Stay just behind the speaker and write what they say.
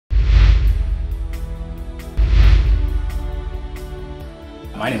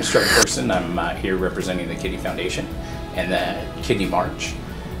My name is Trevor Thurston. I'm here representing the Kidney Foundation and the Kidney March.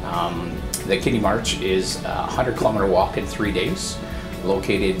 The Kidney March is a 100-kilometer walk in 3 days.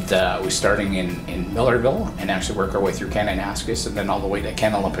 Located, we're starting in Millerville and actually work our way through Kananaskis and then all the way to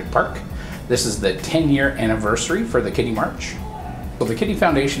Ken Olympic Park. This is the 10-year anniversary for the Kidney March. So the Kidney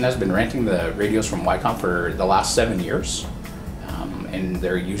Foundation has been renting the radios from YCOM for the last 7 years. And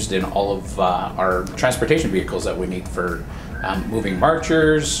they're used in all of our transportation vehicles that we need for moving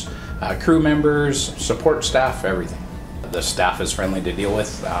marchers, crew members, support staff, everything. The staff is friendly to deal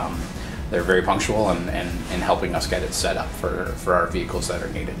with. They're very punctual in helping us get it set up for our vehicles that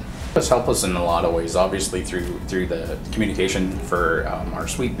are needed. It's helped us in a lot of ways, obviously through the communication for our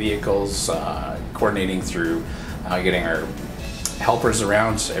suite vehicles, coordinating through getting our helpers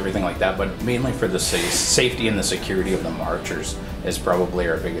around, everything like that, but mainly for the safety and the security of the marchers is probably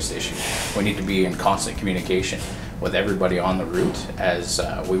our biggest issue. We need to be in constant communication with everybody on the route, as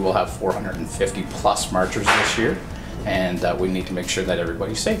we will have 450 plus marchers this year, and we need to make sure that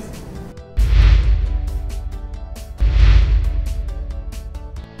everybody's safe.